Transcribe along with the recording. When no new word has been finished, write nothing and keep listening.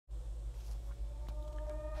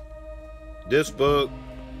This book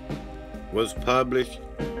was published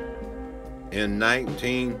in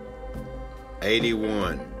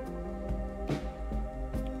 1981.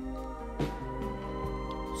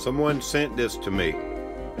 Someone sent this to me.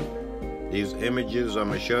 These images I'm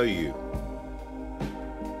going to show you.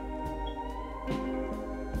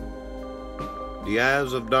 The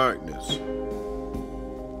Eyes of Darkness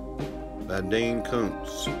by Dean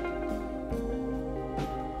Koontz.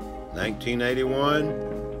 1981,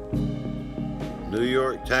 New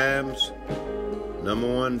York Times,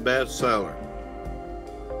 #1 bestseller.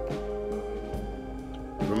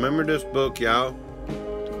 Remember this book, y'all.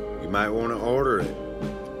 You might want to order it.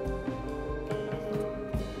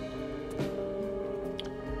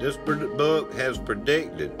 This book has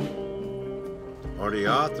predicted, or the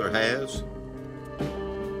author has.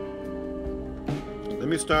 Let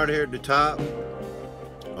me start here at the top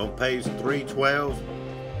on page 312.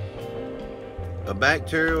 A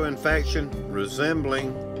bacterial infection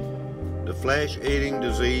resembling the flesh-eating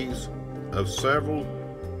disease of several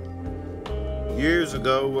years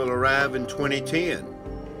ago will arrive in 2010.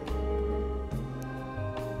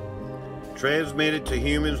 Transmitted to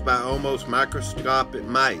humans by almost microscopic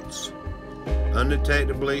mites,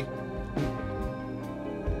 undetectably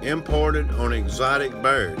imported on exotic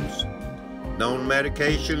birds. Known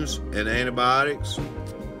medications and antibiotics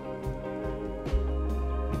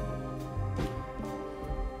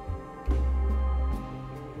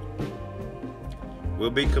will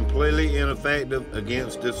be completely ineffective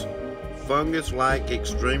against this fungus-like,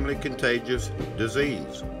 extremely contagious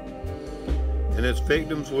disease, and its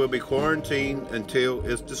victims will be quarantined until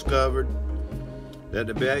it's discovered that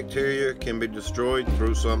the bacteria can be destroyed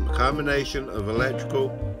through some combination of electrical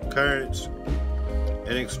currents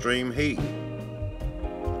and extreme heat.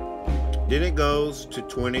 Then it goes to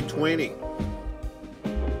 2020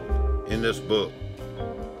 in this book.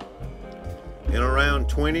 In around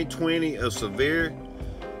 2020, a severe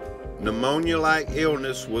pneumonia-like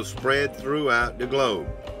illness was spread throughout the globe,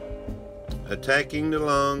 attacking the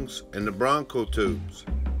lungs and the bronchial tubes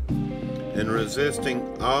and resisting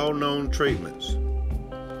all known treatments.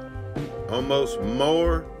 Almost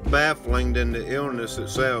more baffling than the illness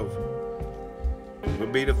itself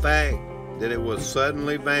would be the fact that it would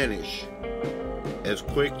suddenly vanish as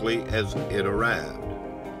quickly as it arrived.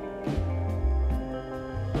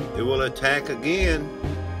 It will attack again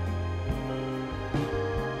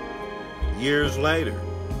years later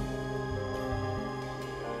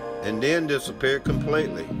and then disappear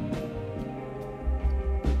completely.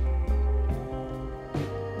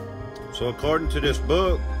 So according to this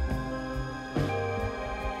book,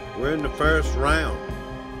 we're in the first round.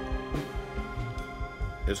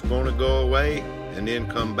 It's going to go away and then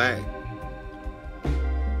come back.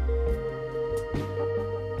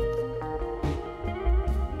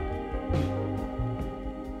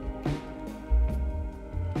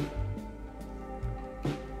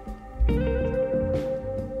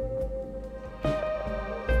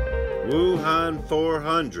 Wuhan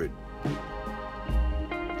 400.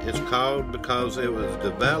 It's called because it was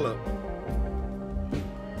developed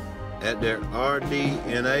at their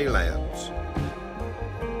RDNA labs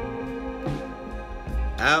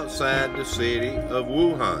outside the city of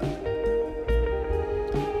Wuhan,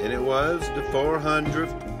 and it was the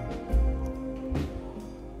 400th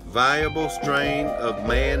viable strain of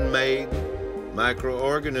man-made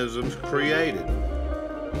microorganisms created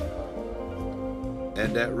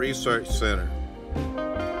at that research center.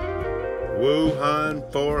 Wuhan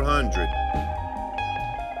 400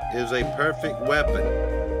 is a perfect weapon.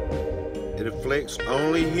 It afflicts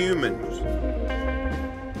only humans.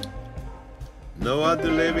 No other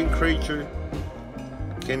living creature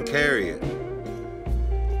can carry it.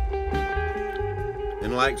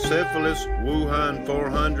 And like syphilis, Wuhan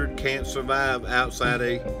 400 can't survive outside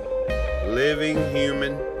a living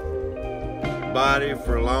human body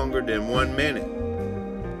for longer than 1 minute.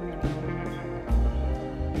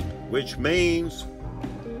 Which means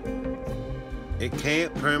it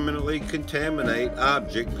can't permanently contaminate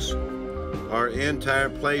objects or entire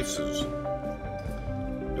places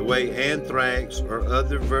the way anthrax or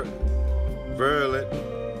other virulent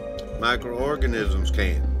microorganisms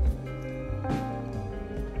can.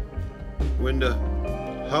 When the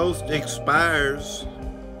host expires,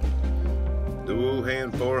 the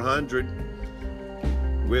Wuhan 400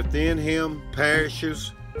 within him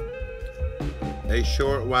perishes a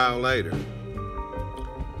short while later.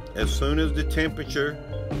 As soon as the temperature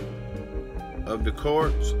of the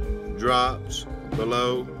corpse drops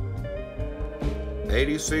below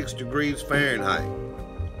 86 degrees Fahrenheit,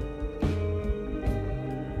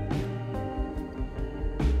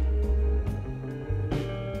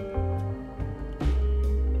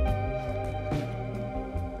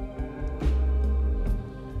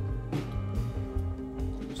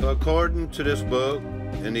 according to this book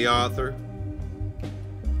and the author,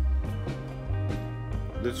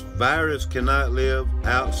 this virus cannot live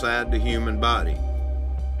outside the human body.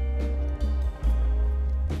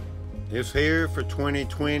 It's here for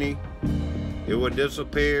 2020. It will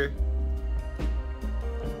disappear,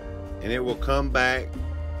 and it will come back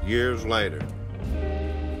years later.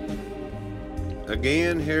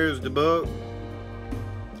 Again, here's the book,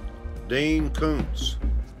 Dean Koontz,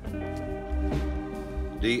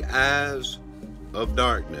 The Eyes of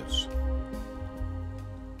Darkness.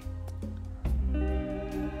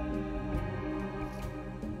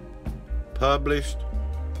 Published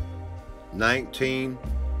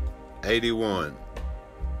 1981.